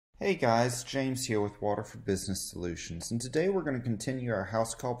Hey guys, James here with Waterford Business Solutions, and today we're going to continue our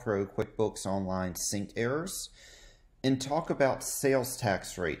Housecall Pro QuickBooks Online sync errors and talk about sales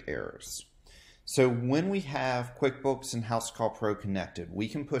tax rate errors. So when we have QuickBooks and Housecall Pro connected, we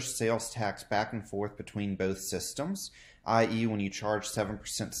can push sales tax back and forth between both systems, i.e. when you charge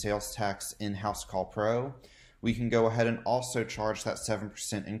 7% sales tax in Housecall Pro, we can go ahead and also charge that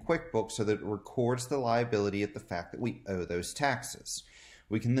 7% in QuickBooks so that it records the liability at the fact that we owe those taxes.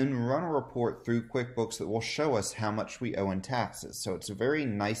 We can then run a report through QuickBooks that will show us how much we owe in taxes. So it's a very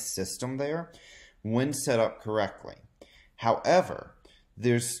nice system there when set up correctly. However,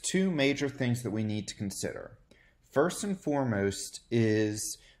 there's two major things that we need to consider. First and foremost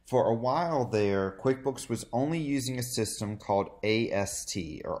is, for a while there, QuickBooks was only using a system called AST,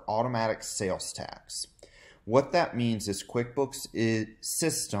 or Automatic Sales Tax. What that means is QuickBooks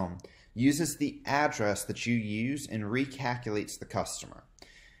system uses the address that you use and recalculates the customer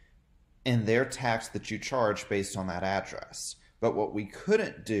and their tax that you charge based on that address. But what we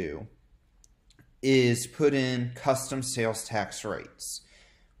couldn't do is put in custom sales tax rates.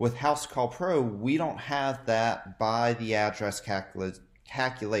 With Housecall Pro, we don't have that by the address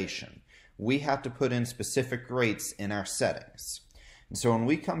calculation. We have to put in specific rates in our settings. And so when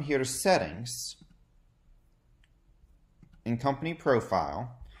we come here to settings, in company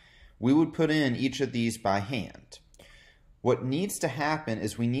profile, we would put in each of these by hand. What needs to happen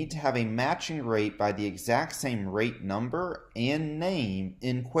is we need to have a matching rate by the exact same rate number and name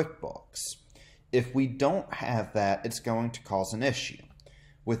in QuickBooks. If we don't have that, it's going to cause an issue.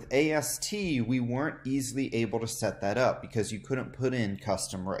 With AST, we weren't easily able to set that up because you couldn't put in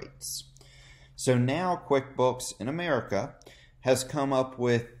custom rates. So now QuickBooks in America has come up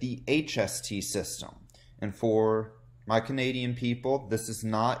with the HST system. And for my Canadian people, this is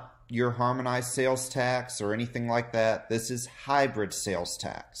not your harmonized sales tax or anything like that. This is hybrid sales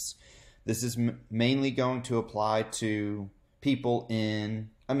tax. This is mainly going to apply to people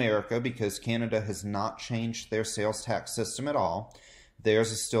in America because Canada has not changed their sales tax system at all.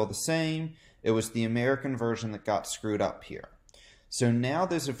 Theirs is still the same. It was the American version that got screwed up here. So now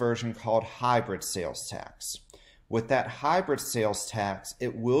there's a version called hybrid sales tax. With that hybrid sales tax,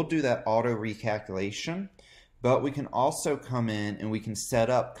 it will do that auto recalculation, but we can also come in and we can set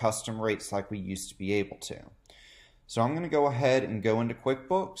up custom rates like we used to be able to. So I'm going to go ahead and go into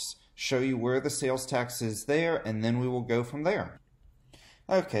QuickBooks, show you where the sales tax is there, and then we will go from there.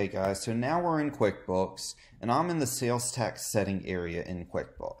 Okay guys, so now we're in QuickBooks, and I'm in the sales tax setting area in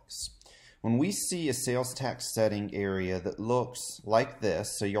QuickBooks. When we see a sales tax setting area that looks like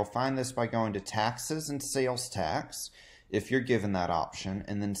this, so you'll find this by going to Taxes and Sales Tax, if you're given that option,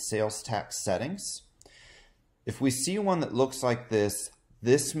 and then Sales Tax Settings. If we see one that looks like this,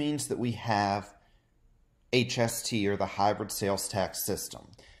 this means that we have HST, or the hybrid sales tax system,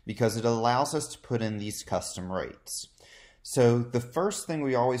 because it allows us to put in these custom rates. So the first thing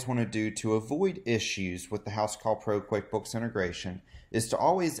we always want to do to avoid issues with the Housecall Pro QuickBooks integration is to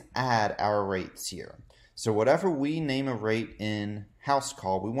always add our rates here. So whatever we name a rate in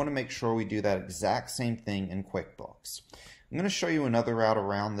Housecall, we want to make sure we do that exact same thing in QuickBooks. I'm going to show you another route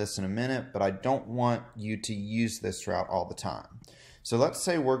around this in a minute, but I don't want you to use this route all the time. So let's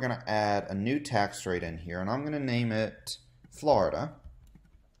say we're going to add a new tax rate in here, and I'm going to name it Florida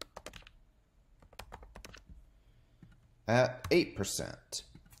at 8%.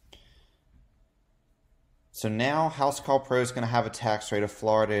 So now Housecall Pro is going to have a tax rate of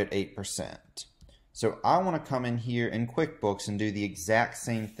Florida at 8%. So I want to come in here in QuickBooks and do the exact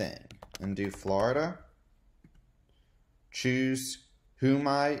same thing and do Florida. Choose who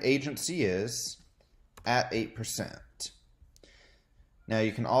my agency is at 8%. Now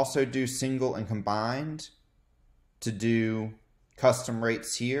you can also do single and combined to do custom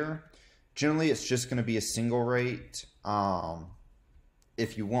rates here. Generally it's just going to be a single rate.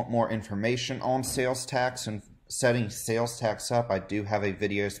 If you want more information on sales tax and setting sales tax up, I do have a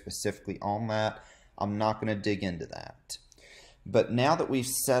video specifically on that. I'm not going to dig into that. But now that we've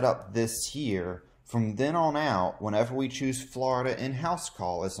set up this here, from then on out, whenever we choose Florida in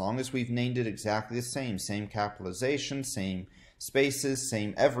Housecall, as long as we've named it exactly the same capitalization, same spaces,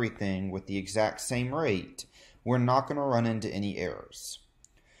 same everything with the exact same rate, we're not going to run into any errors.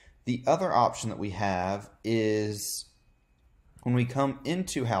 The other option that we have is when we come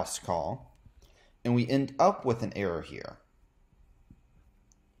into Housecall and we end up with an error here.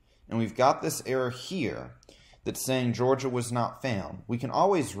 And we've got this error here that's saying Georgia was not found. We can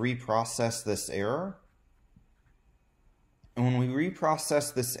always reprocess this error. And when we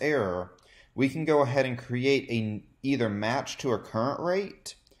reprocess this error, we can go ahead and create a either match to a current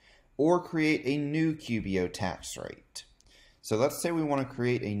rate or create a new QBO tax rate. So let's say we want to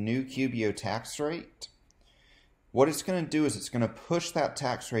create a new QBO tax rate. What it's going to do is it's going to push that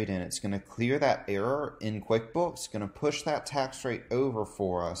tax rate in. It's going to clear that error in QuickBooks. It's going to push that tax rate over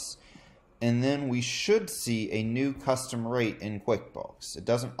for us. And then we should see a new custom rate in QuickBooks. It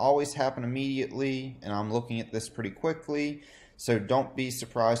doesn't always happen immediately, and I'm looking at this pretty quickly, so don't be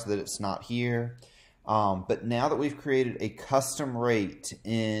surprised that it's not here. But now that we've created a custom rate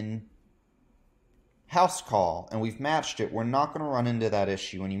in Housecall and we've matched it, we're not going to run into that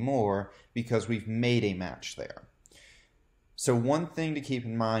issue anymore because we've made a match there. So one thing to keep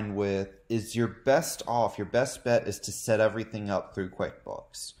in mind with is your best bet is to set everything up through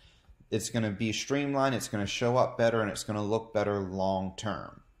QuickBooks. It's going to be streamlined, it's going to show up better, and it's going to look better long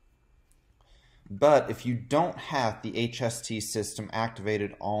term. But if you don't have the HST system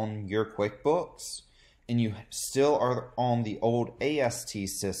activated on your QuickBooks and you still are on the old AST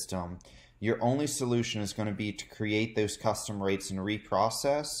system, your only solution is going to be to create those custom rates and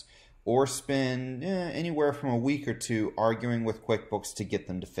reprocess, or spend anywhere from a week or two arguing with QuickBooks to get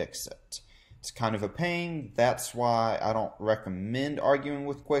them to fix it. It's kind of a pain. That's why I don't recommend arguing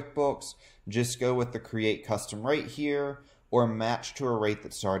with QuickBooks. Just go with the create custom rate here, or match to a rate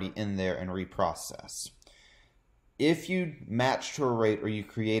that's already in there and reprocess. If you match to a rate or you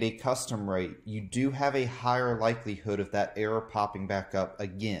create a custom rate, you do have a higher likelihood of that error popping back up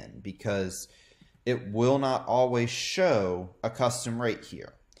again, because it will not always show a custom rate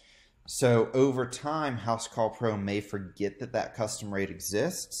here. So over time, Housecall Pro may forget that that custom rate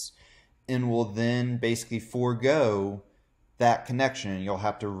exists and will then basically forego that connection, and you'll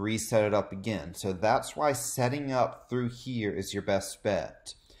have to reset it up again. So that's why setting up through here is your best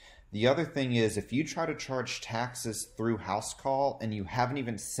bet. The other thing is, if you try to charge taxes through Housecall and you haven't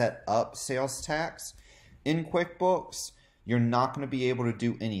even set up sales tax in QuickBooks, you're not going to be able to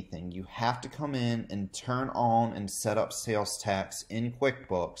do anything. You have to come in and turn on and set up sales tax in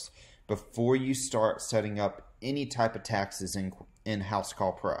QuickBooks before you start setting up any type of taxes in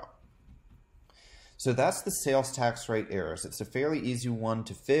Housecall Pro. So that's the sales tax rate errors. It's a fairly easy one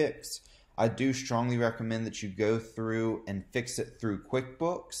to fix. I do strongly recommend that you go through and fix it through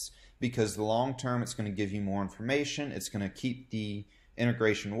QuickBooks, because long term it's going to give you more information, it's going to keep the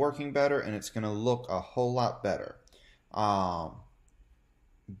integration working better, and it's going to look a whole lot better.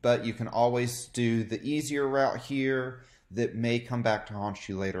 But you can always do the easier route here that may come back to haunt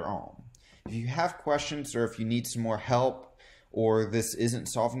you later on. If you have questions, or if you need some more help, or this isn't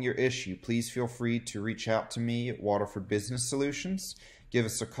solving your issue, please feel free to reach out to me at Waterford Business Solutions. Give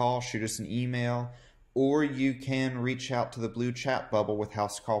us a call, shoot us an email, or you can reach out to the blue chat bubble with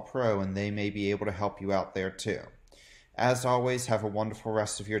Housecall Pro, and they may be able to help you out there too. As always, have a wonderful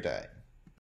rest of your day.